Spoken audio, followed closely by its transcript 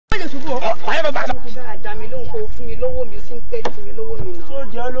ṣubú. Ayé bàbá náà. Ṣáà dá mi lóhùn kó fún mi lówó mi, ó sì ń pẹ́ fún mi lówó mi náà. Tó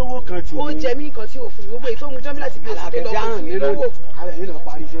jẹ́ olówó kan tì mí. Ó jẹ mí nǹkan tí ò fún mi, gbogbo èyí tó mú jọ́ mi láti bí oṣù tó lọ fún mi lówó. Àlẹ́ yìí lọ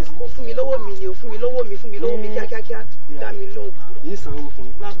parí iṣẹ́ sí. Ó fún mi lówó mi ni, ó fún mi lówó mi, fún mi lówó mi kíákíákíá, dá mi lóhùn. Yìí sanwó fún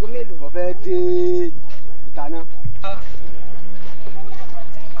un. Láago mélòó? Mo fẹ́ dé ìta náà.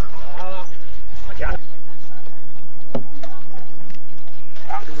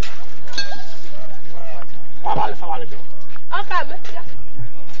 Ọkà mi.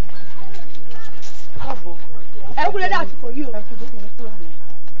 Ẹ kúlẹ̀ dà sí kò yí o.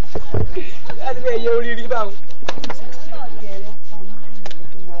 Láti bí ẹyẹ orí rí báwọn.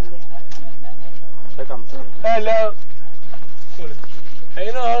 Ẹ lẹ o.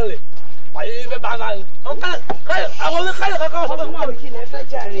 Ẹyin náà lè. Àyè bẹ bá náà. Àwọn oníkàlẹ̀ kankan sọ́kọ̀ Ọmọ mi kì í lẹ fẹ́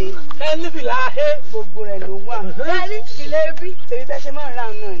jàre. ẹ ní fìlà ahé. Gbogbo rẹ̀ ló wà. Bẹ́ẹ̀ni ìlẹ̀ bí. Ṣèbí bẹ́ẹ̀ ṣe máa ń ra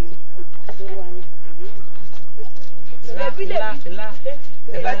náà ni. Lẹ́bí lẹ́bí.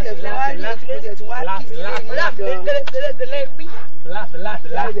 Ẹ bá tiẹ̀ fún wa ní ìfúnjẹ tí wọ́n á kì í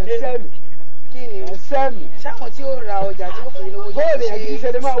sí Sẹ́mi. Kí ni? Sẹ́mi. Ṣáwọn tí ó ra ọjà tí ó fún mi lówó jẹ́ Bóòlù yẹn kì í ṣe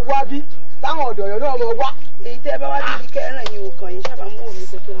lè máa wá bí. Táwọn ọ̀dọ̀ yẹn náà máa wá. èyí tẹ́ ẹ bá wá débi kẹrìn yìí ò kàn yín sábà mọ́wọ́ mi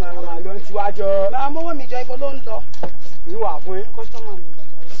ṣe tó máa lọ. Àlọ́ ti wá jọ. Máa mọ́wọ́ mi jọ ibo ló ń lọ. Ìwà fún yín. Kọ́sọ́mà mi.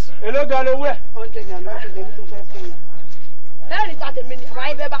 Èló gan lówó ẹ̀. 100 naira ló ti lè tó fẹ́ fún mi. Bẹ́ẹ̀ni ta tèmi ni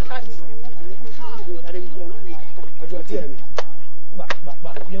àbáyé bẹ́ẹ̀ bá ká sí. Ọjọ́ tí ẹ̀ ní.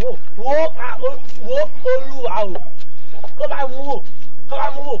 Yẹ̀wò wo olúwa o. Kó bá mú wò. Kó bá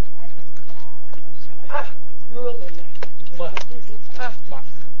mú wò.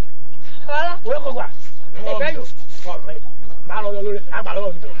 Rárá. Wọ́n kò gbà. Ìfẹ́ yòó. Máa lọ yọ lórí àgbà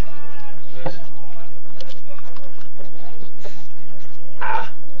lọ́wọ́ mi jọ.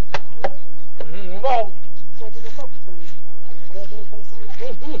 Bọ́.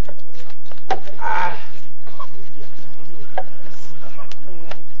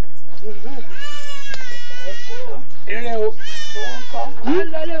 Ìrìn o. Owó ń kọ́.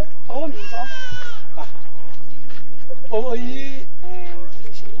 Owó mi ń kọ́. Owó yìí.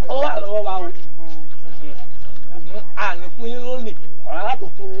 Ó wà lọ́wọ́ wa o. Àní fún yín lónìí. Ọ̀rọ̀ aláàbò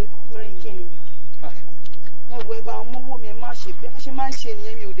fún yín. Lórí kí ni? Mo wo ẹ bá mọ́wọ́ mi ẹ má ṣe bẹ́ẹ̀. Ṣé máa ń ṣe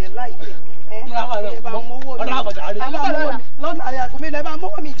nìyẹn mi ò dé láìpẹ́. Ẹ bá mọ́wọ́ mi. Lọ́nà àrẹ àgọ́ mi lọ ẹ bá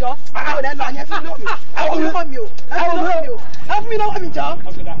mọ́wọ́ mi jọ. Ẹ ò lẹ́ lọ àyẹ̀fẹ́ lómi. Ẹ fún mi lọ́wọ́ mi o. Ẹ fún mi lọ́wọ́ mi o. Ẹ fún mi lọ́wọ́ mi jọ.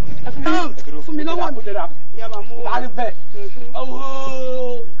 Ẹ fún mi lọ́wọ́ mi. Ìyá bá mọ́wọ́ mi. Láti bẹ̀. Ọwọ́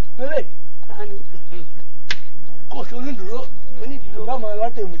lélẹ̀. Kò sí onídùúró. Onídùúró. Bá máa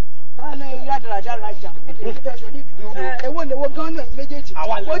lọ́tẹ̀ mi. Báwo yàdàràdà rajà? Èwo lèwo gan-an náà méjèèjì?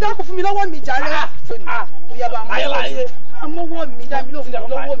 Mo dákun fún mi lọ́wọ́ mi jàre. Ìyá bá mọ́wọ́ mi. Amọ́wọ́ mi dá mi lóhùn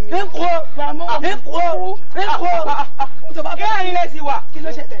lọ́wọ́ mi. Èkó. Èkó. Èkó. Kí ẹ̀yin lè sì wà? Kí ló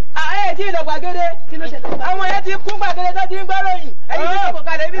ṣẹlẹ̀? Ààyè tí ìlọ gbàgede. Kí ló ṣẹlẹ̀? Àwọn yẹn ti kún gbàgede tó ti ń gbọ́rọ̀ yìí. Ẹ̀yin tí kò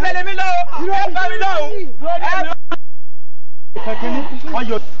kalẹ̀ ibi sẹ́lẹ̀ mi lọ́wọ́. Ẹ bá mi lọ́hùn.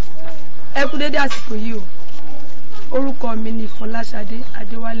 Ẹ kú dédé àsìkò yìí o. Orúkọ mi ni Fọláṣadé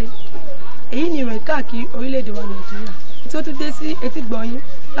Adéwálé. Èyí ni ìròyìn káàkiri orílẹ̀-èdè wa Nàìjíríà tí ó tún dé sí etí gbọ̀nyín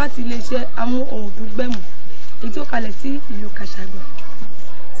láti iléeṣẹ́ amóhùndúgbẹ̀mù èyí tó kalẹ̀ sí ìlú Kàṣàgbà.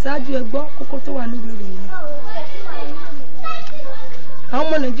 Ṣáájú ẹ gbọ́ kókó tó wà lórí ìròyìn náà. Àwọn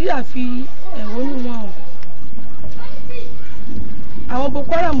ọmọ Nàìjíríà fi ẹ̀hónú wọn hàn. Àwọn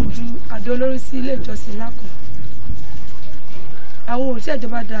Boko Haram ju àdó olóró sí ilé ìjọsìn ńlá kan. Àwọn òṣìṣẹ́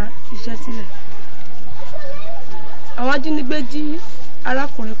ìjọba da iṣẹ́ sílẹ̀. Àwọn ajínigbé jí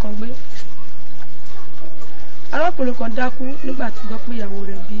arákùnrin kan gbé. Arákùnrin kan dákú nígbà tí gbọ́ pé ìyàwó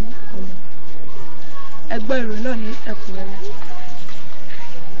rẹ̀ bí ọmọ. Ẹ gbọ́ ìròyìn náà ní ẹ̀kúnrẹ́rẹ́.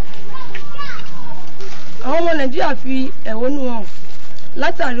 Àwọn ọmọ Nàìjíríà fi ẹ̀hónú hàn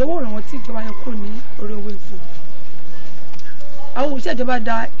látàrí owó ìrànwọ́ tí ìjọba yọ kúrò ní orí owó epo. Àwọn òṣìṣẹ́ ìjọba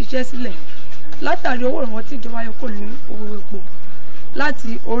da iṣẹ́ sílẹ̀ látàrí owó ìrànwọ́ tí ìjọba yọ kúrò ní owó epo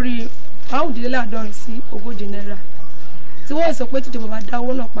láti orí £150 sí £40 tí wọ́n sọ pé tíjọba bá dá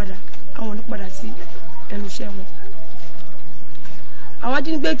owó náà padà àwọn ò ní padà sí ẹnu iṣẹ́ wọn. Àwọn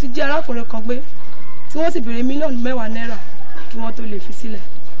ajínigbé ti jí arákùnrin kan gbé tí wọ́n sì béèrè mílíọ̀nù £10 kí wọ́n tó lè fi sílẹ̀.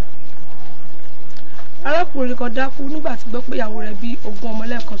 Arákùnrin kan dákú nígbà tí gbọ́ pé ìyàwó rẹ̀ bí 20 ọmọ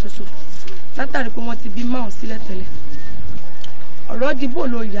lẹ́ẹ̀kan ṣoṣo látàrí pé wọ́n ti bí 5 sílẹ̀ tẹ́lẹ̀. Ọ̀rọ̀ di bò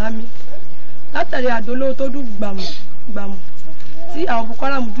lo ìyá mi látàrí àdó olóró tó dún gbàmù tí àwọn Boko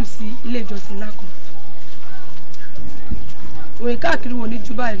Haram jù sí ilé ìjọsìn ńlá kan. Òrìn káàkiri wò ní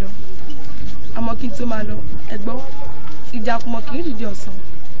ju báyìí lọ. Àmọ́ kí n tó máa lọ ẹgbọ́n ìjàkùmọ̀ kì í dìde ọ̀sán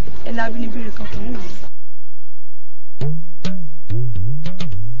ẹni abínibí rẹ̀ kan kì í wù.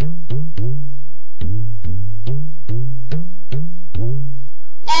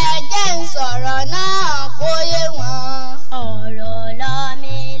 Ẹ jẹ́ n sọ̀rọ̀ náà kó yé wọn. Ọ̀rọ̀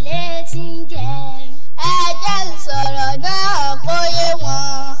lọ́mọ ilé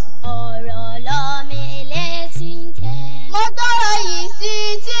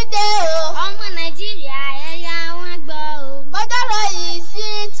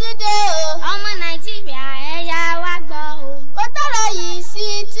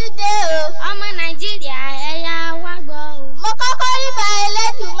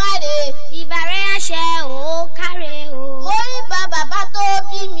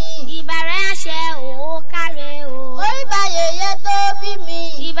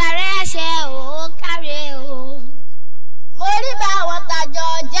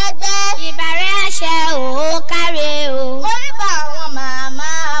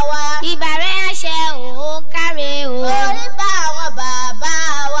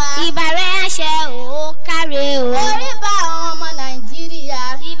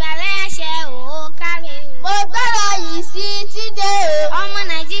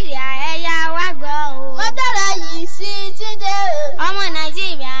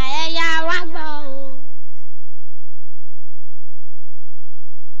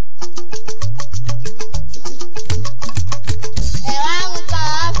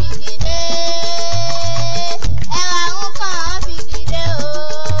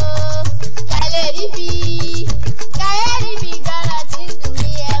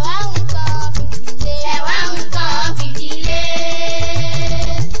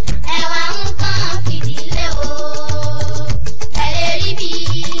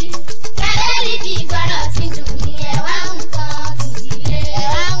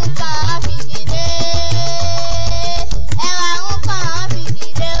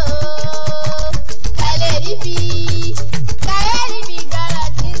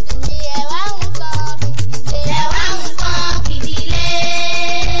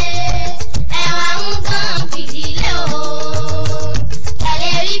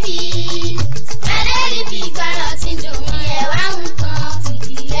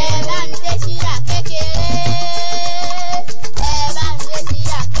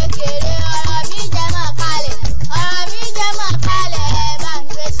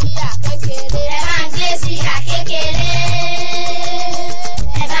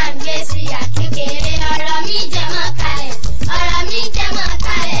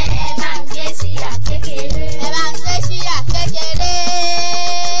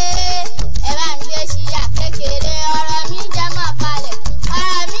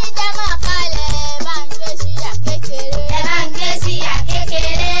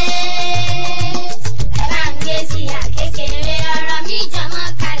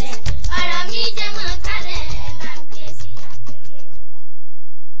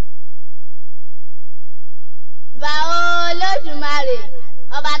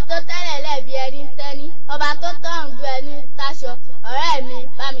ìjọba tó tọ̀hún bí ẹni táṣọ ọ̀rẹ́ mi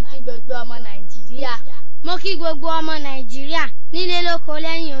bá mi kí gbogbo ọmọ Nàìjíríà. Mo kí gbogbo ọmọ Nàìjíríà nílé lóko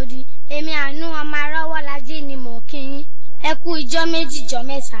lẹ́yìn odi. Èmi Àánú ọmọ Arowolaje ni mò ń kí yín. Ẹ kú ijọ́ méjì ijọ́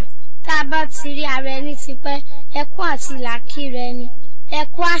mẹ́ta. Tá a bá ti rí ara ẹni tipẹ́, ẹ kú àti làákìrẹ ẹni. Ẹ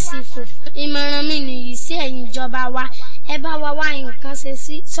kú àsìfò. Ìmọ̀ràn mi nìyí sí ẹ̀yin ìjọba wa. Ẹ bá wa wá nǹkan ṣe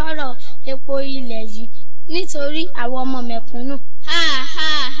sí sọ̀rọ̀ epo ilẹ̀ yìí nítorí àwọn ọmọ mẹ̀kúnnù. Ha ha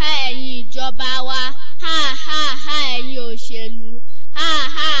ha ẹ̀yin ìjọba wa. Ha ha ha ẹ̀yin òṣèlú. Ha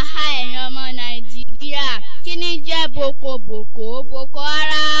ha ha ẹ̀yin ọmọ Nàìjíríà. Kí ni jẹ́ Boko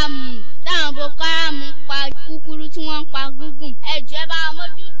Haram? Táwọn Boko Haram pa kúkúrú tí wọ́n ń pa gígùn. Ẹ jọ̀ọ́ ẹ bá wa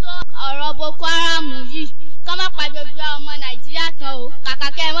mójútó ọ̀rọ̀ Boko Haram yìí. Kọ́ má pa gbogbo ọmọ Nàìjíríà tán o. Kàkà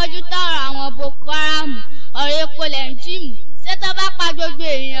kẹ́ ẹ mójútó ọ̀rọ̀ àwọn Boko Haram. Ọ̀rọ̀ epo lẹ̀ ń jí mú. Ṣé tó bá pa gbogbo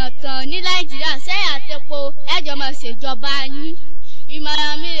èèyàn tán ní Nàìjíríà sẹ́yìn àtẹ̀pọ̀ ẹ̀jọ̀ máa ṣèjọba yín?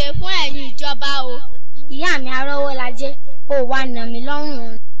 Ìmọ̀ràn mi rè fún ẹ̀yin ìjọba o. Ìyá mi Arowolaje, ó wá nà mí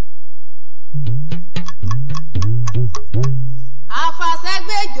lọ́rùn.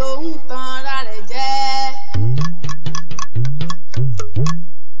 Àfàṣẹ́gbèjò ń tan ara rẹ̀ jẹ́.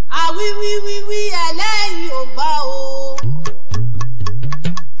 Àwíwíwíwí ẹlẹ́yìn ò gbọ́ o.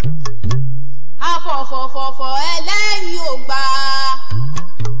 Àfọ̀fọ̀fọ̀fọ̀ ẹlẹ́yìn ò gbà.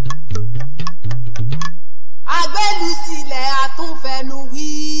 Agbélùsílẹ̀ àtúnfẹ̀nu wí.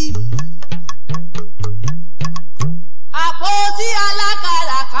 Àpótí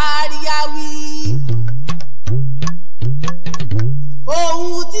alákàrà káríyáwí.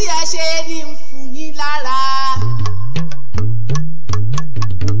 Ohun tí ẹ ṣe ní ń fún yín lára.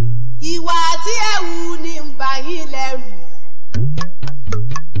 Ìwà tí ẹ wù ní ń bà yín lẹ́rù.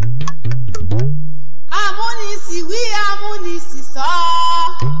 Amúnisìwí amúnisìsọ.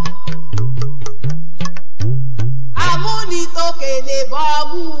 Amúnitòkèlè bọ́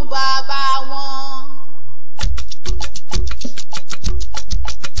mú bàbá wọn.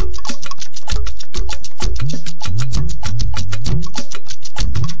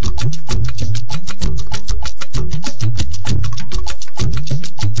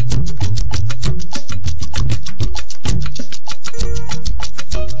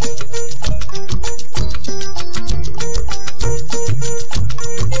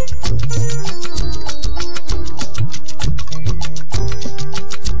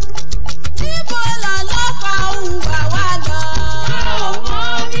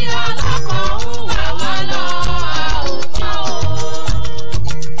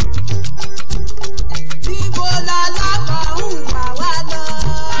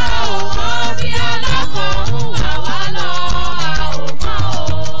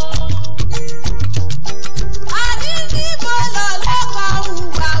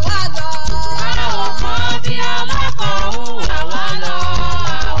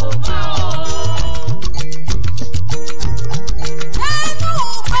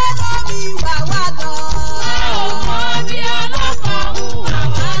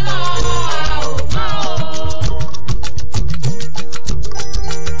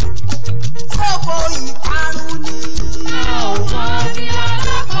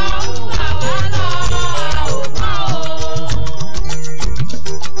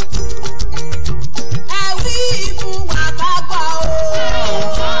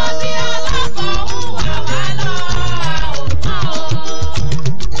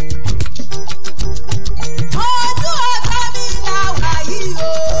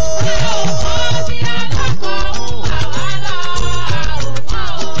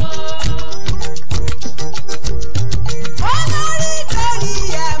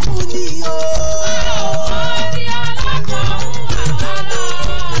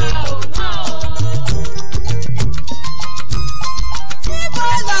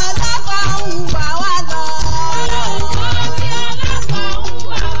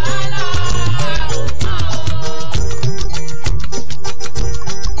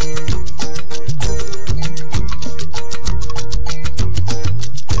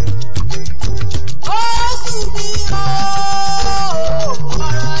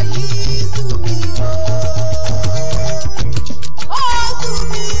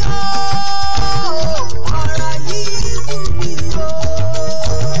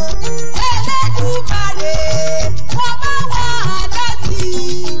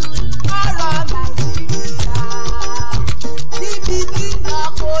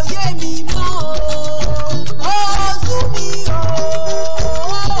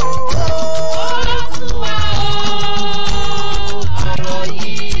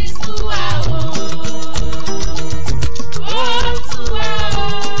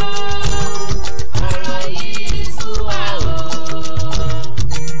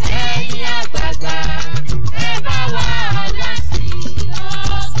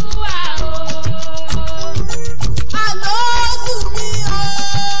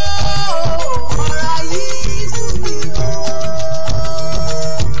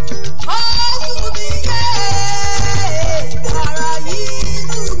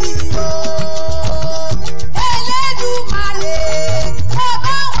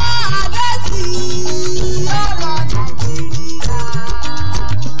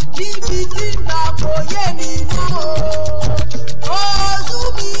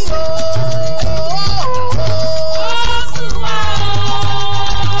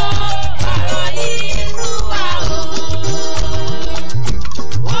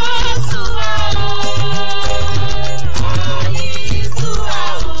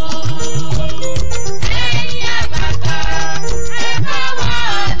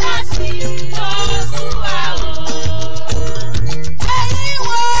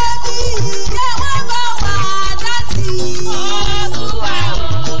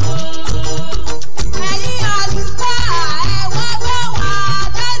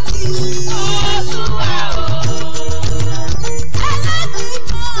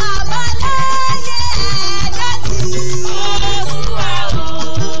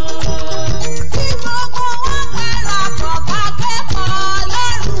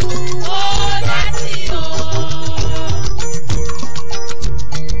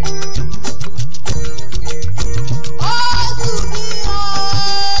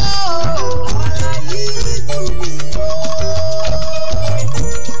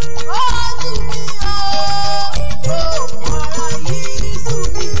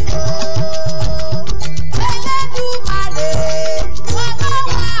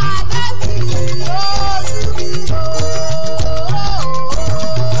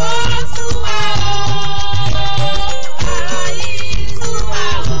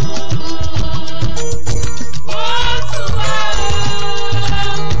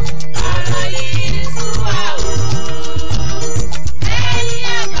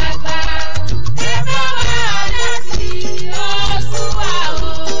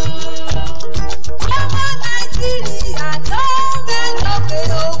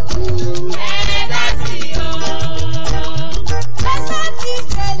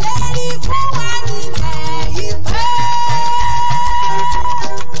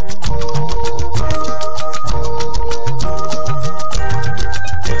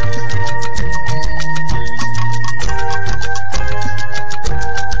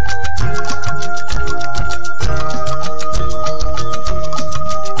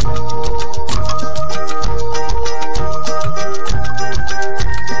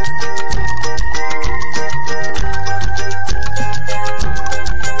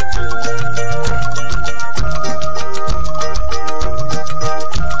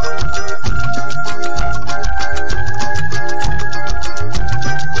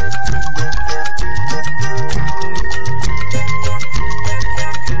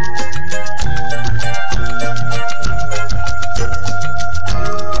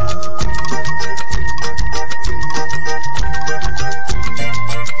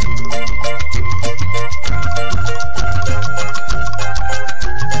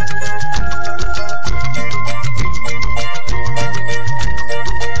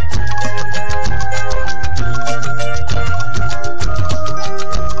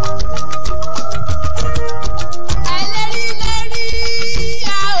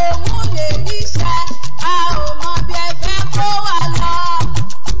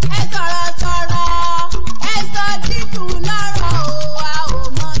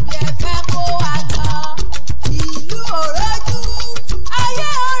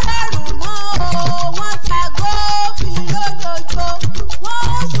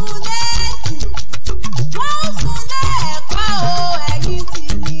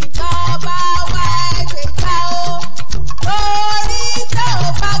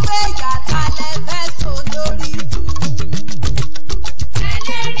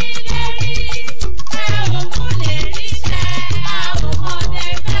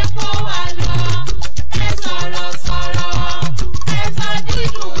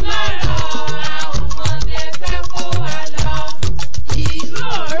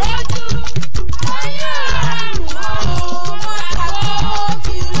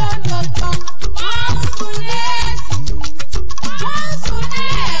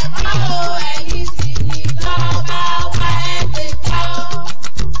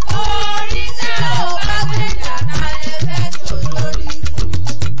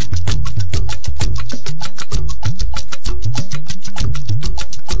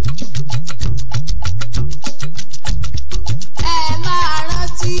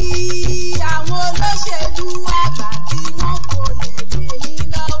 olóṣèlú àgbà tí wọ́n kò lè lé yín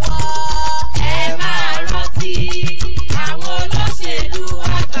lọ́wọ́. Ẹ máa rántí àwọn olóṣèlú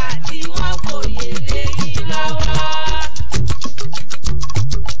àgbà tí wọ́n kò lè lé yín lọ́wọ́.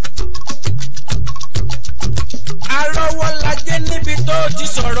 Arówólajé níbi tó ti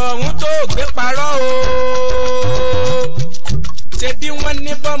sọ̀rọ̀ ọ̀hún tó gbé parọ́ o. Ṣebí wọ́n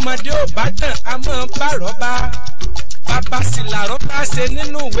ní bọ́mọdé ò bá tàn á mọ̀ bárọ̀ bá. Bàbá sì làárọ̀ bá ṣe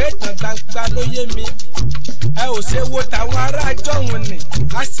nínú ìwé ìtàn gbangba ló yé mi. Ẹ ò ṣe wo tàwọn ará jọ̀hún ni.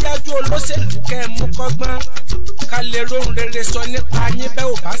 Aṣíájú olóṣèlú kẹ́ ẹ mú kọ́gbọ́n. Ká lè rohun rere sọ nípa yín bẹ́ẹ̀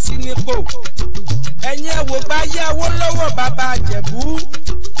ò bá sí nípò. Ẹ̀yin ẹ̀ wò bá yá Awólọ́wọ̀ bàbá Àjẹ̀bú.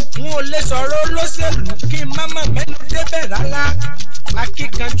 N ò lè sọ̀rọ̀ olóṣèlú kí n má mọ̀ mẹ́nu débẹ̀ rárá.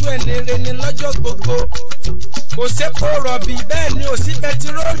 Akíkanjú ẹni re ni lọ́jọ́ gbogbo. Kò sépo rọ̀bì bẹ́ẹ̀ ni ò sí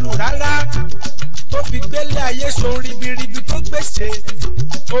bẹtiróòlù rárá. Tó fi gbélé ayé sohun ribiribi tó gbèsè.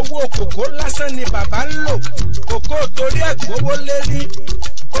 Owó kòkó lásán ni bàbá ń lò. Kòkó torí ẹ̀ gbówó lérí.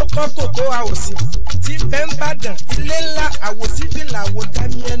 Ó kọ́ kòkó àwòsì tí bẹ́ẹ̀ ń bàdàn. Ilé ńlá àwòsí fìlà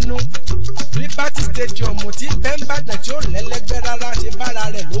àwòdání ẹnu. Liberty Stadium tí bẹ́ẹ̀ ń bàdàn tí ó lẹ́lẹ́gbẹ́ rárá ṣe bára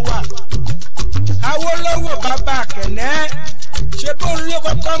rẹ̀ ló wà. Awólọ́wọ̀ bàbá Àkànẹ́ ṣe bó ń lé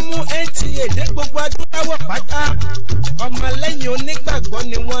kọ́kọ́ mú NTA dé gbogbo adúláwọ̀ pátá. Ọmọlẹ́yìn onígbàgbọ́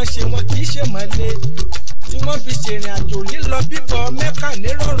ni wọ́n ṣe, wọn kì í ṣe mọ́lẹ̀ tí wọ́n fi ṣèrìn àjò lílọ bíbọ̀ Mẹ́kà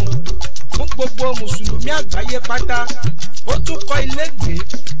nírọ̀rùn fún gbogbo mùsùlùmí àgbáyé pátá. Ó tún kọ́ ilégbèé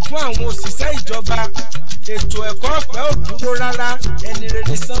fún àwọn òṣìṣẹ́ ìjọba. Ètò ẹ̀kọ́ ọ̀fẹ́ ò dúró rárá. Ẹni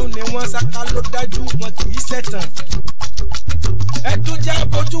rere sán ni wọ́n ṣáká ló dájú, wọn kì í ṣẹ̀tàn. Ẹ tún já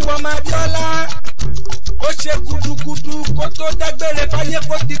bójú wọmọ Abíọ́lá. Ó ṣe gudugudu kó tó dágbére fáyé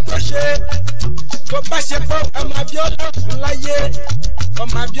kó di tó ṣe. Tó bá ṣe pọ́ ọmọ Abíọ́lá fún láyé.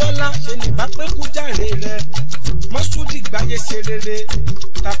 Ọmọ Abíọ́lá ṣe nìbá pé kú jàre rẹ̀. Mọ́ṣúdì gbáyé ṣe rere.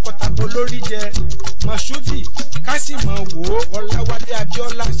 Takọtabo lórí jẹ. Mọ́ṣúdì kásìmọ̀ wò ó. Ọláwálé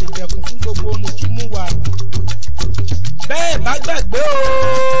Abíọ́lá ṣe dẹkùn fún gbogbo mùtúmùwà. Bẹ́ẹ̀ bá gbàgbé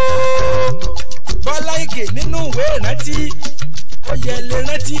o. Bọ́lá Ìgè nínú ìwé ìrántí. Ó yẹ lè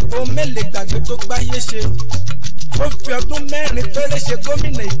rántí ohun mélòó gbàgbé tó gbáyé ṣe. Ó fi ọdún 4 péré ṣe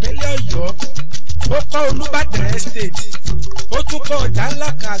gómìnà ìpínlẹ̀ Ọ̀yọ́. Ó kọ́ Olúbàdàn estate. Ó tún kọ́ ọjà ńlá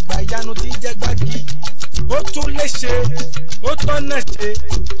kan àgbà ìyanu tí ń jẹ́ Gbági. Ó tún lé ṣe. Ó tọ́nà ṣe.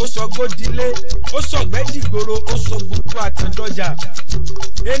 Ó sọ gbódilé. Ó sọ gbẹ́dìgboro. Ó sọ gbogbo àtàndọ́jà.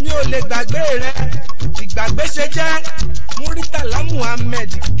 Èmi ò lè gbàgbé rẹ. Ìgbàgbé ṣe jẹ́. Múrítàlá Muhammed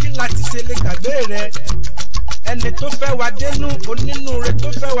kí láti ṣe lè gbàgbé rẹ. Ẹni tó fẹ́ wa dénú onínúure tó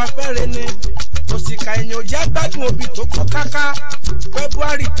fẹ́ wa fẹ́re ni. Òṣìkà èèyàn ò jẹ́ gbádùn obì tó kọ́ káká.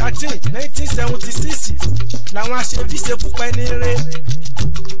 February 13, 1976 làwọn aṣebíṣekú pẹ́ni rẹ̀.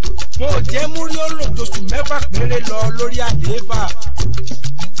 Wọn ò jẹ́ múrí olódòṣù 6 péré lọ lórí àlééfà.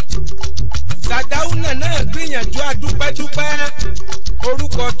 Sàdáúnà náà gbìyànjú àdúpẹ́dúpẹ́.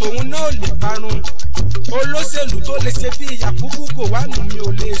 Orúkọ tòun náà lè parun. Olóṣèlú tó lè ṣe bí Yakubu Gowanu mi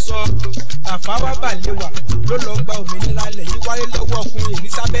ò lè sọ. Tafawa Balewa ló lọ gba òmìnira ilẹ̀ yìí wáyé lọ́wọ́ ọkùnrin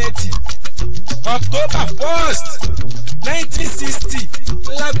Elizabeth. October 1st, 1960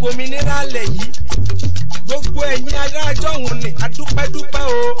 ńlá gbòmìnira ilẹ̀ yìí. Gbogbo ẹ̀yin adájọ́ òun ni adúpẹ́dúpẹ́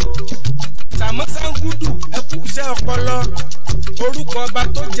o. Sàmọ́sángúdù ẹkú iṣẹ́ ọpọlọ. Orúkọ ọba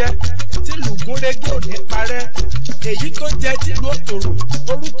tó jẹ tìlú gúnrégé ò ní parẹ́. Èyí tó jẹ tìlú òtòrò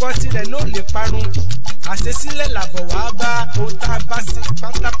orúkọ tirẹ̀ náà lè parun. Àṣesílẹ̀ làbọ̀ wá bá ohun tá a bá sí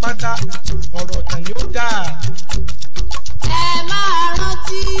pátápátá. Ọ̀rọ̀ ọ̀tàn ni ó dáa. Ẹ máa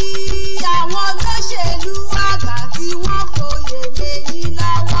rántí àwọn olóṣèlú àgbà tí wọ́n fòye lé yín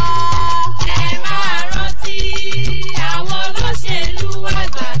lọ́wọ́. Ẹ máa rántí àwọn olóṣèlú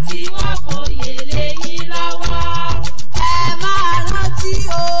àgbà tí wọ́n fòye lé yín lọ́wọ́. Ẹ máa rántí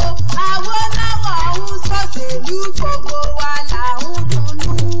o, Awólọ́wọ̀ ń ṣòṣèlú gbogbo wa là ń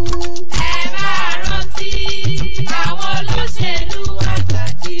dunnú. Ẹ máa rántí àwọn olóṣèlú àgbà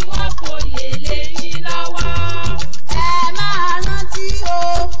tí wọ́n fòye lé yín lọ́wọ́. Ẹ máa rántí o,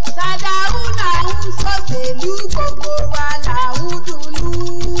 Sàdáúnà ń ṣòṣèlú gbogbo wa là ń dunnú.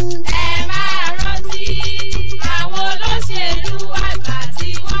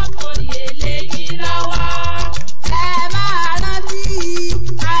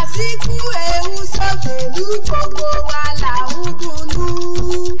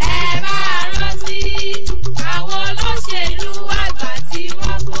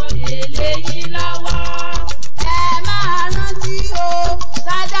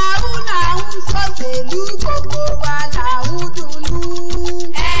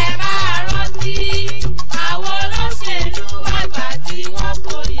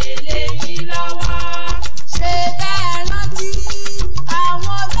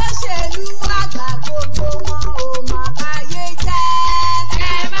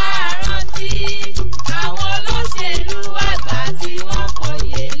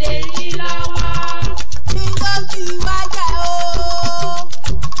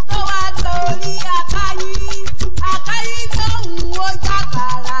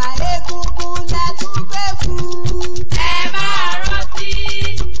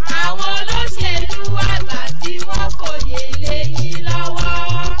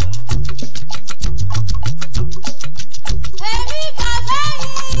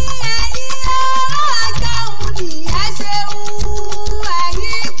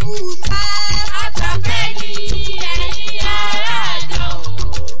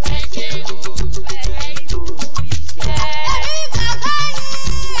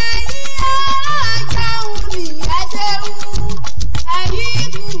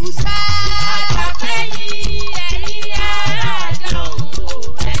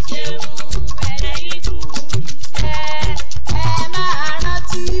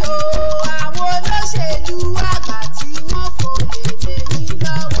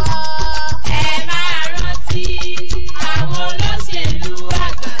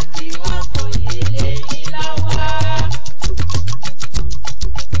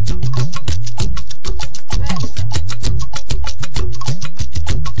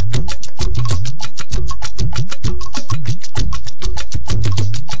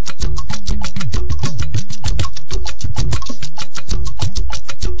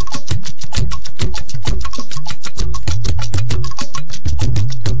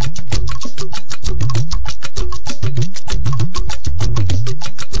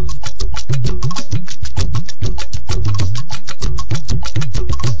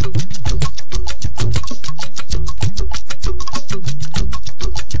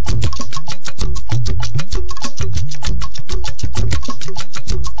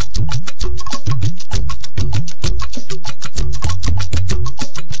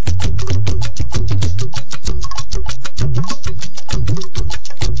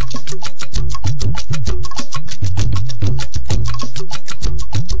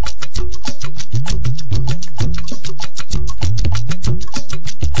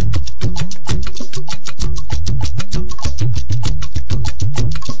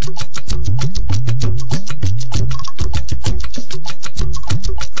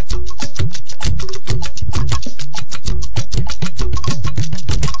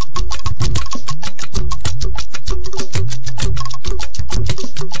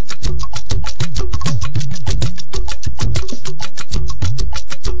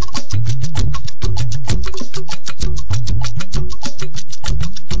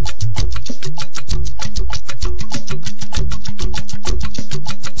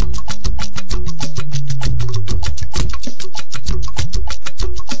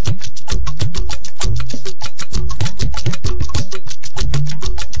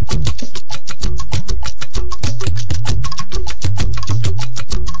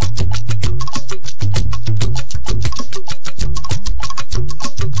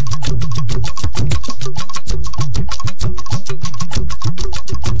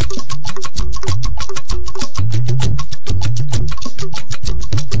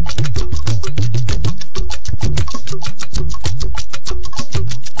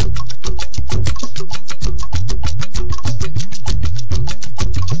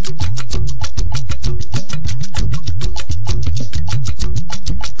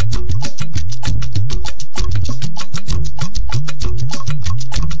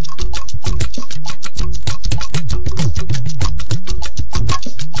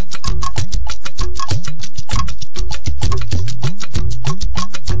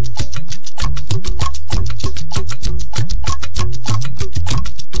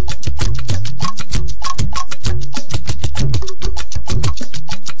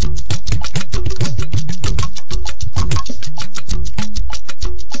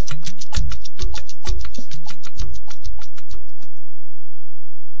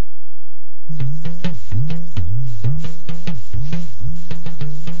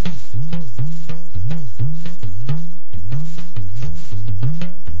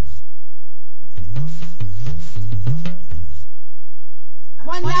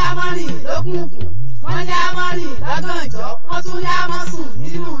 lókùnkùn. Wọ́n ní amọ́rìn lọ́gànjọ́, wọ́n tún ní amọ́sùn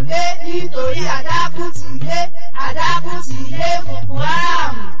nínú ilé nítorí àdákùn ti ilé Boko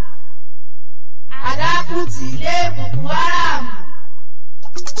Haram. Àdákùn ti ilé Boko Haram.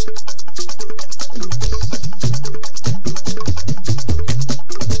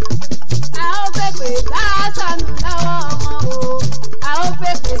 A ó pèpè bá sọnù lọ́wọ́ wọn o. A ó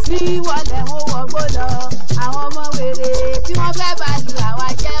pèpè sí wọlé wọn wọgbó lọ. Àwọn ọmọ wèrè tí wọ́n fẹ́ bá lu àwa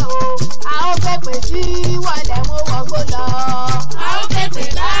jẹ́ o. A ó pèpè sí wọlé wọn wọgbó lọ. A ó pèpè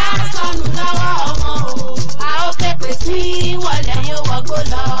bá sọnù lọ́wọ́ wọn o. A ó pèpè sí wọlé yóò wọgbó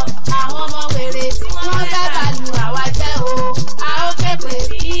lọ. Àwọn ọmọ wèrè tí wọ́n fẹ́ bá lu àwa jẹ́ o. A ó pèpè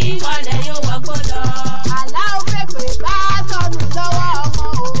sí wọlé yóò wọgbó lọ. Àlá ó pèpè bá sọnù lọ́wọ́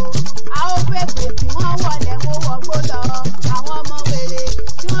wọn o. A ó pèpè tí wọ́n wọlé wọn wọgbó lọ. Àwọn ọmọ wèrè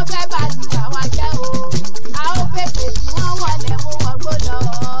tí wọ́n fẹ́ bá lu àwa jẹ́ o. A ó pèpè tí wọ́n wọlé wọn wọgbó lọ.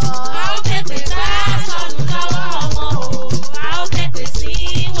 A ó pèpè bá sọnù lọ́wọ́ wọn o. A ó pèpè sí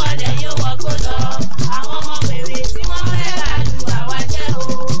wọlé yóò wọgbó lọ. Àwọn ọmọ wèrè tí wọ́n fẹ́ bá lu àwa jẹ́ o.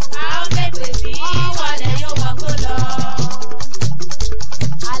 A ó pèpè sí wọlé yóò wọgbó lọ.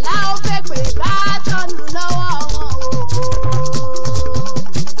 Àlá ó pèpè bá sọnù lọ́wọ́ wọn o.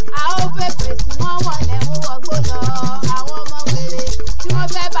 A ó pèpè tí wọ́n wọlé wọn wọgbó lọ. Àwọn ọmọ wèrè tí wọ́n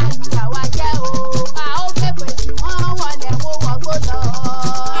fẹ́ bá lu àwa jẹ́ o. A ó pèpè tí wọ́n wọlé wọn wọgbó lọ.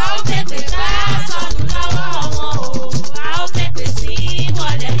 A ó pèpè bá sọnù lọ́wọ́ wọn o. A ó pèpè sí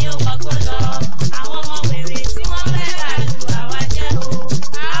wọlé yóò wọgbó lọ. Àwọn ọmọ wèrè tí wọ́n fẹ́ bá lu àwa jẹ́ o.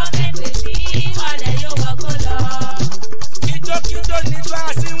 A ó pèpè sí wọlé yóò wọgbó lọ. Kíjokíjo nílùú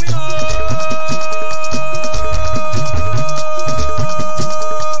àsìnwín o.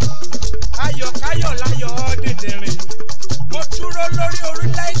 Ayọ̀káyọ̀ láyọ̀ dìndìnrìn. Mo dúró lórí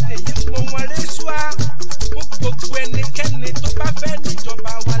orílẹ̀-èdè yìí mo wọn rí ṣúá. Fún gbogbo ẹnikẹ́ni tó bá fẹ́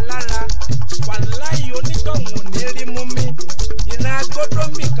níjọba wa lára. Wàláhì onítọ̀hún ò ní rí mú mi. Ìran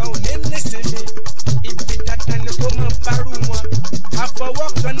agbódómì kan ò ní nísinmi. Ibi dandan ni kó máa bárù wọn.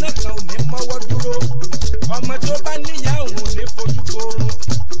 Àfọwọ́kànnà kan ò ní mọ́wọ́ dúró. Ọmọ tó bá níyà òun ò ní fojú borun.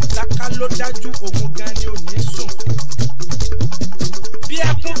 Láká ló dájú òun gan ni ò ní sùn. Bí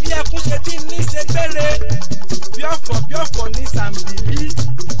ẹkún ṣe bí ní ṣe gbére. Bí ọ̀fọ̀ ní sàǹbìlì.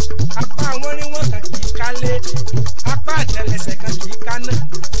 Apá àwọn rí wọn kan kì í kálé. Apá àtẹlẹsẹ̀ kan kì í káná.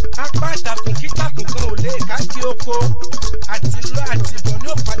 Apá àtàkùn kíkàkùn kan ò lè ká kí oko. Àtìlọ àtìbọ̀ ní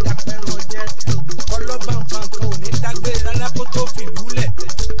òpadà pẹ̀rọ jẹ. Ọlọ́bànbàn kan ò ní dágbére rárá kó tó fìlú lẹ̀.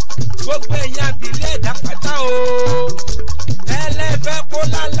 Gbogbo ẹ̀yin àbílẹ̀ ẹ̀dá pátá o. Ẹlẹ́fẹ́ kó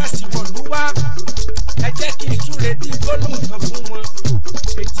lálàsì wọ̀lú wá. Ẹ jẹ́ kí n súre bí gbólóhùn kan fún wọn.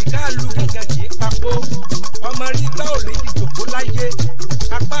 Èjìká lu gángan kì í papò. Ọmọ rí gbá ò rí ìjòkó láyé.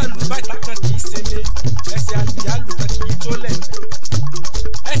 Apá àlùbàtà kan kì í sinmi. Ẹsẹ̀ àlùyálù kan kì í tólẹ̀.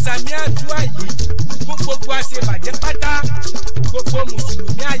 Ẹ̀sàmí àdúrà yìí fún gbogbo àṣebàjẹ́ pátá. Gbogbo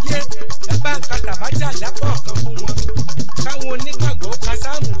mùsùlùmí ayé ẹ bá ń ka tàbájà lápọ̀ kan fún wọn. Káwọn onígbàgbọ́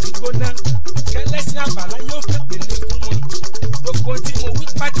kásáàmù gbígbóná. Kẹlẹ́sìn àbàlá yóò fèpèlé fún wọn. Gbogbo tí mo wí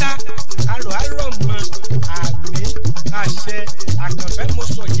pátá àrọ̀ mọ́ àmì àṣẹ àkànfẹ́ mo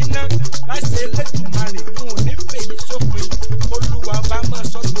sọ yìí ná láti Elédùmarè fún òní fèyí sópin. Olúwa bá máa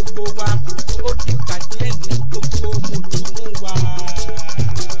sọ gbogbo wa ó di pàdé ẹ̀ ní gbogbo mùtúmù wa.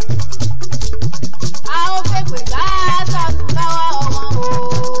 A ó pèpè bá sọnù lọ́wọ́ wọn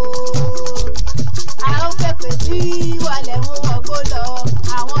o. A ó pèpè sí wọlé wọn wọgbó lọ.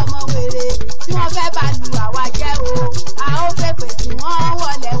 Àwọn ọmọ wèrè tí wọ́n fẹ́ bá lu àwa jẹ́ o. A ó pèpè tí wọ́n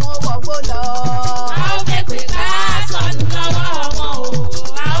wọlé wọn wọgbó lọ. A ó pèpè bá sọnù lọ́wọ́ wọn o.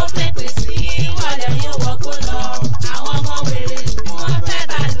 A ó pèpè sí wọlé wọn wọgbó lọ. Àwọn ọmọ wèrè tí wọ́n fẹ́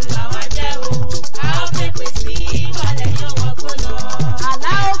bá lu àwa jẹ́ o. A ó pèpè sí wọlé wọn wọgbó lọ.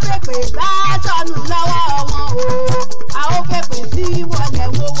 Àlá ó pèpè bá sọnù lọ́wọ́ wọn o. A ó pèpè sí wọlé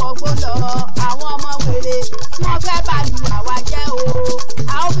wọn wọgbó lọ. Àwọn ọmọ wèrè tí wọ́n fẹ́ bá lu àwa jẹ́ o.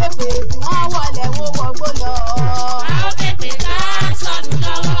 A ó pèpè tí wọ́n wọlé wọn wọgbó lọ. A ó pèpè bá sọnù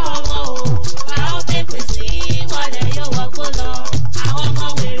lọ́wọ́ wọn o. A ó pèpè sí wọlé yóò wọgbó lọ. Àwọn ọmọ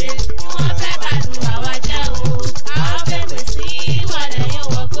wèrè tí wọ́n fẹ́ bá lu àwa jẹ́ o. A ó pèpè sí wọlé yóò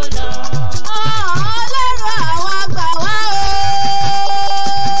wọgbó lọ. Ọlọ́run àwọn àgbà wá o.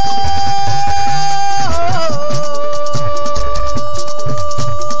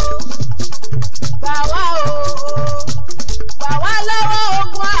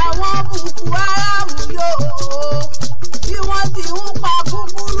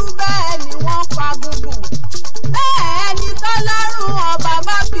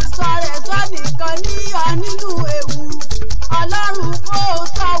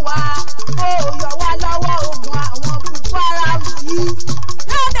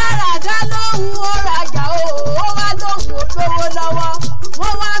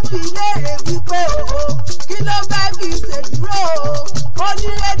 bi léèrè wípé o kí ló fẹ́ fi ṣèdúró o ó ní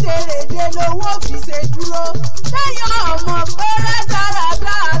rédèrèdè lówó fi ṣèdúró lẹ́yìn ọmọ pé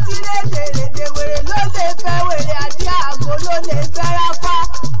rádaràdà àti rédèrèdè wèrè ló lè fẹ́ wèrè àti àgbo ló lè fẹ́ rápá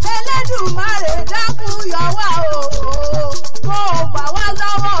Ẹlẹ́dùmarè dákun yọ wá o kó o gbà wá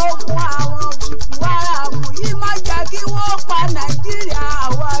lọ́wọ́ ogun àwọn Boko Haram yìí má jẹ́ kí wọ́n pa Nàìjíríà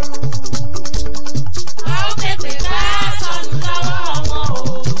wa run. A ó pèpè ká sọnù lọ́wọ́ wọn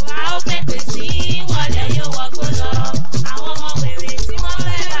o. A ó pèpè sí wọlé yóò wọgbó lọ. Àwọn ọmọ wèrè tí wọ́n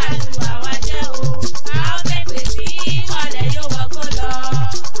fẹ́ bá lu àwa jẹ́ o. A ó pèpè sí wọlé yóò wọgbó lọ.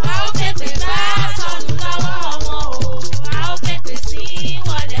 A ó pèpè ká sọnù lọ́wọ́ wọn o. A ó pèpè sí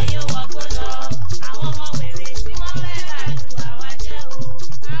wọlé yóò wọgbó lọ. Àwọn ọmọ wèrè tí wọ́n fẹ́ bá lu àwa jẹ́ o.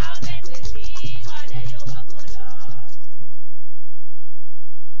 A ó pèpè sí wọlé yóò wọgbó lọ.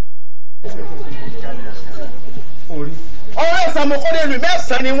 ọ̀rẹ́ ìsàmù kọ́lé ìlú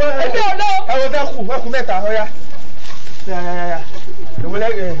mẹ́sàn-án ni wọ́n ẹ̀wọ̀n dẹ́kù mẹ́ta ọ̀ya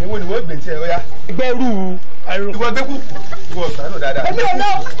èwo ni wọ́n gbè tí ẹ̀ ọ̀ya. gbẹ́rù ìwọ gbẹ́kù ìwọ ọ̀sán ló dáadáa. èmi ò lọ.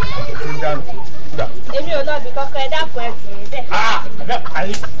 èmi ò lọ bí kankan ẹ dákun ẹ sì ń bẹ.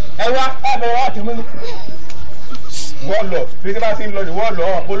 ẹ wá ẹ bẹ̀rẹ̀ wá tẹ̀mú mi. wọ́n lọ bí tí bá ti ń lọ ni wọ́n lọ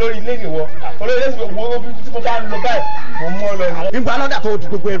olórí ilé ni wọ́n olórí ilé ni wọ́n bí tí mo bá ń lọ báyìí mo mú ọ lọ ni. nígbà lọ́dà tó di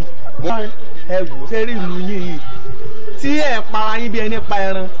gbogbo ẹrù. ẹ wò ṣe rí ìlú yín yìí tí ẹ para yín bí ẹni pa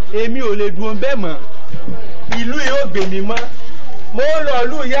ẹran èmi ò lè dùn bẹ́ẹ̀ mọ́ ìlú yìí ò gbè mí mọ́ mo ń lọ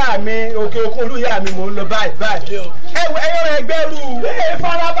ìlú ìyá mi òkè òkun ìlú ìyá mi mo ń lọ báyìí. ẹ wọ ẹyọ rẹ gbẹrù ẹ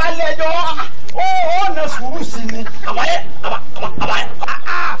farabalẹ̀ jọ ó na sùúrù sí ni. àbáyé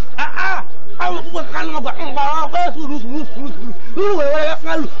àwọn tó kàn án gbà ń bá wọn fẹ́ sùúrù lórí wẹ̀wẹ̀ rẹ̀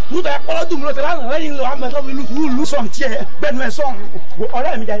fún lù bẹ́ẹ̀ kọ́lọ́ dùn mí lọ tẹ̀lé àwọn ẹ̀yìn lọ àmọ́ ẹ̀sọ́ mi lù sùúrù lù sọ̀n tiẹ̀ bẹ́ẹ̀ nu ẹ̀ sọ̀n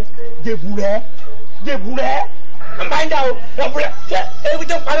ọ̀rẹ́ mi jáde jẹ̀bùrẹ́ nbànjá o jẹ̀bùrẹ́ jẹ ebi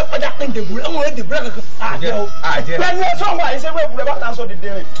tẹ kpalẹ kọjá pé jẹ̀bùrẹ́ ẹ̀wọ̀n ẹ̀ jẹ̀bùrẹ́ kankan àjẹ o bẹ́ẹ̀ nu ẹ̀ sọ̀n wà ẹ̀sẹ̀ wẹ̀ bùrẹ́ bá tà sọ dédé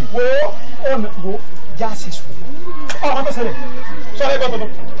rẹ̀ wo jáàsì sùn ọ̀rọ̀ tó ṣẹlẹ̀ sọ̀rọ̀ ẹ̀gbọ́n tuntun.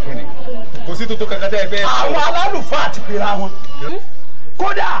 kò sí tuntun kankan tẹ́ ẹ fẹ́. àwọn alálùfáà ti pèrè àwọn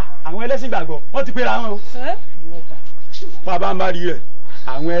kódà àwọn ẹlẹ́sìn gbàgbọ́ wọ́n ti pèrè àwọn o. bàbá ń bá rí rẹ̀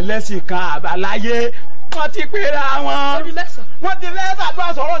àwọn ẹlẹ́sìn kan àbáláyé wọ́n ti pèrè àwọn. wọ́n ti fẹ́ sàdúrà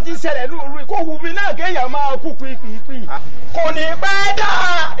sọ̀rọ̀ ti ṣẹlẹ̀ lóru kó wù mí náà kéèyàn máa kú pípípí. kò ní pẹ́ dá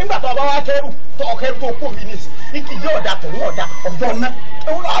nígbà tó bá wá kẹrù tó kú mi ní ìkì yóò dà tó wọ́n dà ọ̀dọ́ ná.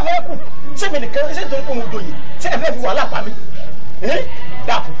 ewu náà fẹ́ kù sẹ́mi nìkan ṣé nítorí pé mo dòye ṣé ẹ fẹ́ fi wàhálà pa mí.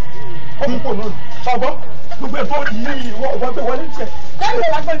 dàpọ̀ ó mú kó lónìí sọgbọ́n gbogbo ẹ̀fọ́ yìí wọ́n gbé wọlé tiẹ̀.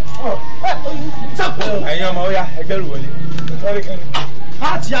 ẹ̀yin ọmọ ọ̀ya ẹgbẹ́rù wọlé.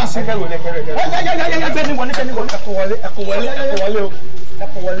 láti àṣẹ ẹgbẹ́rù wọlé ẹgbẹ́ni wọlé ẹkọ wọlé o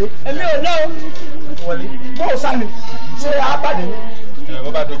ẹkọ wọlé. èmi ò lọ o wọlé. bó o sá ni ṣé a pàdé. ẹ bó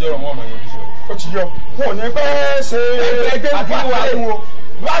bá dojú ọ̀rọ̀ wọn ọmọ yẹn ó ti yọ. wọn ò ní pẹ́ ṣe ẹgbẹ́ ìgbìmọ̀ àdéhùn o.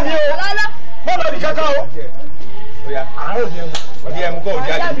 wá ní o bọ́ọ̀lù ọ̀dì kankan o. àárò ni ọdí ẹmu kọ́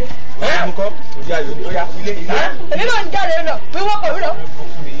òjá yìí ẹmu kọ́ òjá yìí ó yá ilé. èmi náà ń jáde lọ wíwọ́ pọ̀ mí lọ.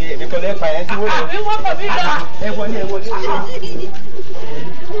 èmi kọ́ lẹ́ẹ̀pa ẹ̀ tí wọ́n lọ. wíwọ́ pọ̀ mí lọ. ẹ wọlé ẹ wọlé.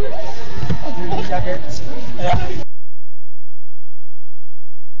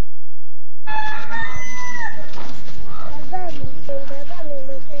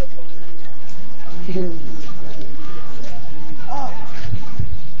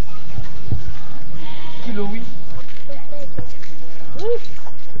 kí ló wí.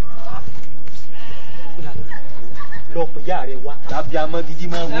 lọ pè ya rẹ wá. tàbí amọ gidi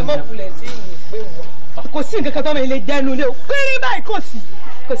máa ń wí. ẹ mọ̀ kulẹ̀ tí ìyìn pé wà. kò sí nǹkan kan tó ọmọ ilé jẹ́ nínú ilé o péré báyìí kò sí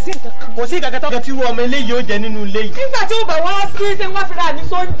nǹkan kan. kò sí nǹkan kan tó ti rú ọmọ eléyìí ó jẹ nínú ilé yìí. nígbà tí ó bá wá sí ṣé wọ́n fi ra ní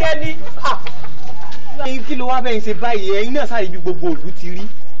tó ń jẹ ni. kí ló wá bẹ́ẹ̀ ṣe báyìí ẹ̀yin náà sáré bí gbogbo òlú ti rí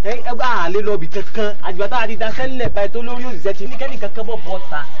ẹgbẹ́ àlè lọ́ọ̀bì kankan àjùbá tá a ti daṣẹ́ ńlẹ̀ báyìí tó lórí òṣìṣẹ́ ti ní kẹ́nì kankan bọ̀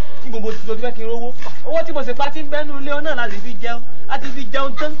bọ́ta ní gbogbo tuntun tó fẹ́ kí n rówó owó tí mo sì pa ti ń bẹ́nu ilé náà láti fi jẹun láti fi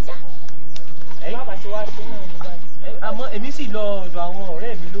jẹun tán. àmọ́ èmi sì lọ ọ̀dọ̀ àwọn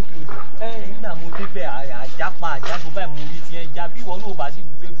ọ̀rẹ́ mi lókè odò nígbà mo débẹ̀ àjápa àjágbó báyìí mo rí ti ẹja bí ìwọ náà bá sì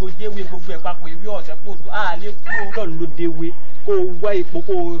gbogbo déwé gbogbo ẹ̀ papọ̀ ìwé ọ̀sẹ̀ pò tó àlè kú ọlọ́run ló déwé kó o wá ipò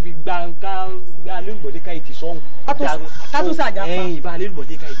kó o fi gbàǹkà alélùbọ̀dé ká ìtì sọ́hùn. kátúnṣe àjápa ìbá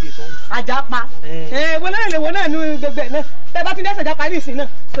alélùbọ̀dé ká ìgbé sọ́hùn. àjápa wọn náà lè wọ náà ní gbogbo ẹ̀ náà tẹ bá ti dẹ́sẹ̀ àjápa ní ìsìn náà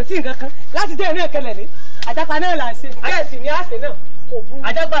kò sí nǹkan kan láti dé ìrìn ìkẹlẹ̀ ní àjápa náà là ń ṣe bẹ́ẹ̀ sì ni àṣẹ náà kò bú.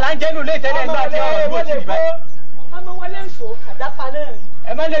 àjápa là ń jẹ́ inú ilé ìtẹ́lẹ̀ nígbà tí ọ̀rọ̀ ìlú òtí ìbáyìí. ọmọ wọlé ń sọ àjápa náà.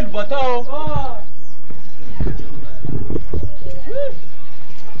 ẹ má lè lùbọ̀tọ́ o.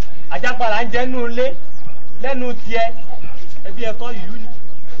 àjápa là ń jẹ́ inú ilé lẹ́nu tiẹ̀ ẹbí ẹ̀kọ́ ìlú ni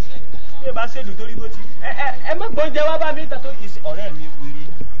bí ẹ bá ṣèlú torí bó ti ẹ má gbọ́njẹ wá bá mi ta tó kì í ṣe ọ̀rẹ́ mi wèrè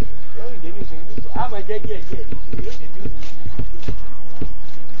jẹ́ díẹ̀ díẹ̀ ni yóò ṣe bí ó ní.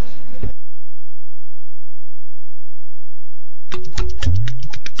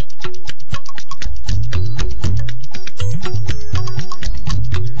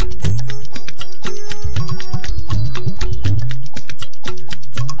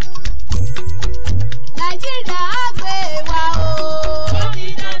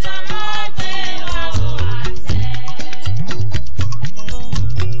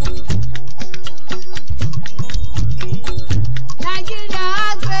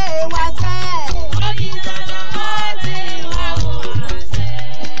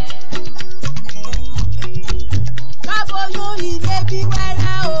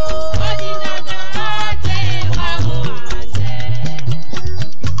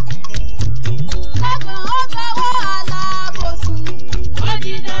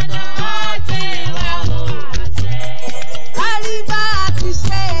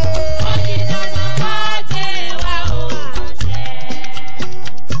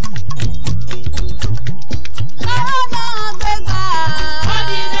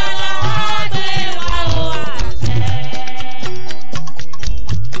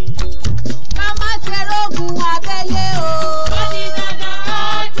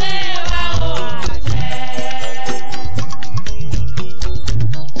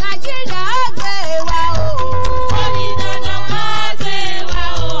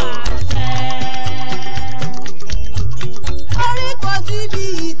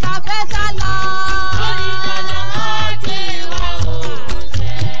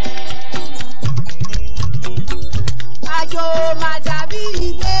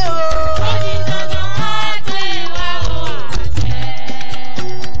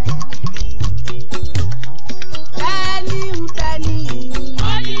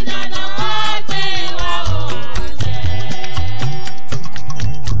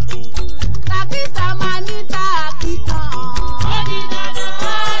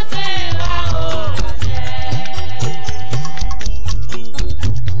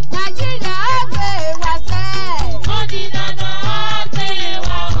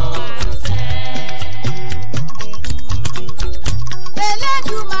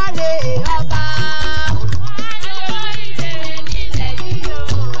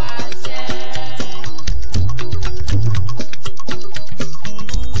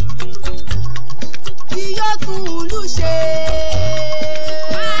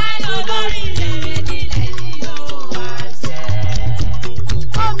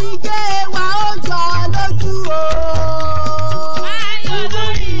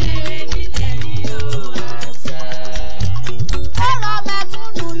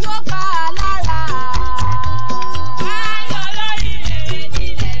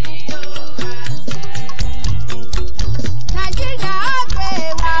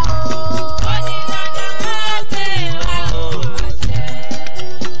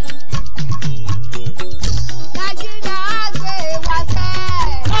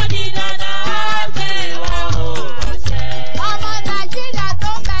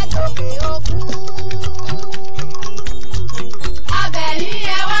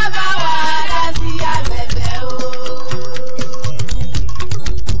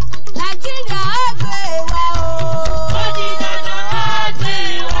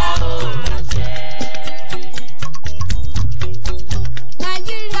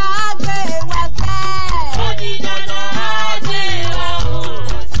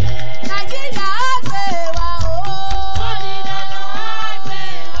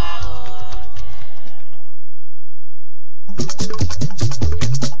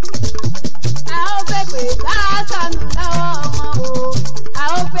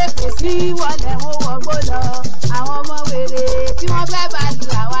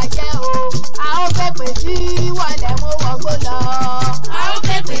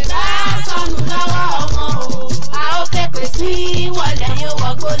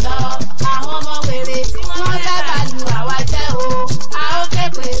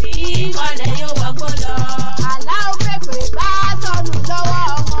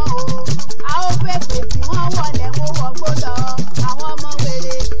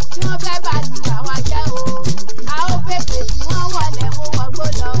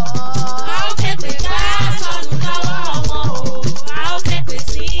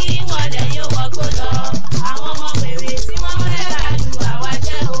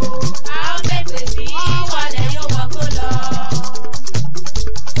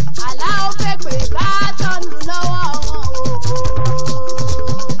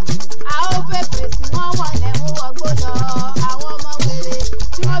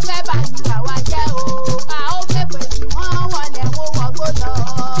 bá lu àwa jẹ́ o a ó pèpè tí wọ́n wọlé wọ́n wọgbó lọ.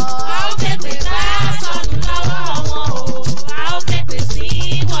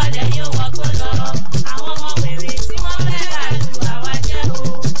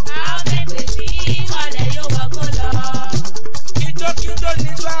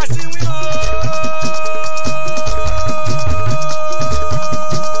 tú àṣìwín o.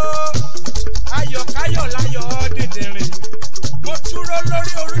 ayọ̀káyọ̀ láyọ̀ dìndìnrín mo dúró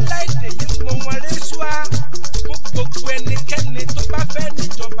lórí orílẹ̀-èdè yìí mo wọn rẹ́ṣúà fún gbogbo ẹnikẹ́ni tó bá fẹ́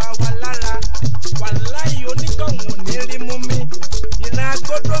níjọba wa lára wàláhì onítọ̀hún ò ní rí mú mi ìran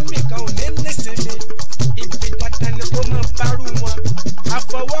agbódómì kan ò ní nísinmi ibi dandan ni kó máa bárù wọn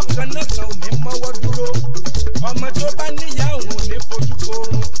àfọwọ́kan náà kan ò ní mọ́wọ́ dúró ọmọ tó bá níyà òun ò ní fojú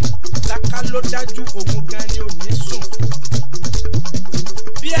borun láká ló dájú òun gan ni ò ní sùn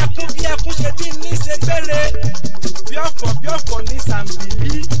bí ẹkún ṣe bí ní ṣe gbére bí ọ̀fọ̀ ní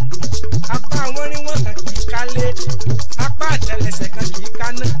sàǹbìlì apá àwọn rí wọn kan kì í kálé apá àtẹlẹsẹ̀ kan kì í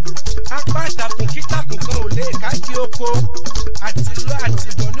káná apá àtàkùn kíkàkùn kan ò lè kájí oko àtìlọ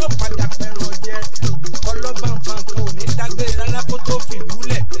àtìbọ̀ ní òpadà pẹ̀rọ jẹ ọlọ́bànbàn kan ò ní dágbére rárá kó tó fìlú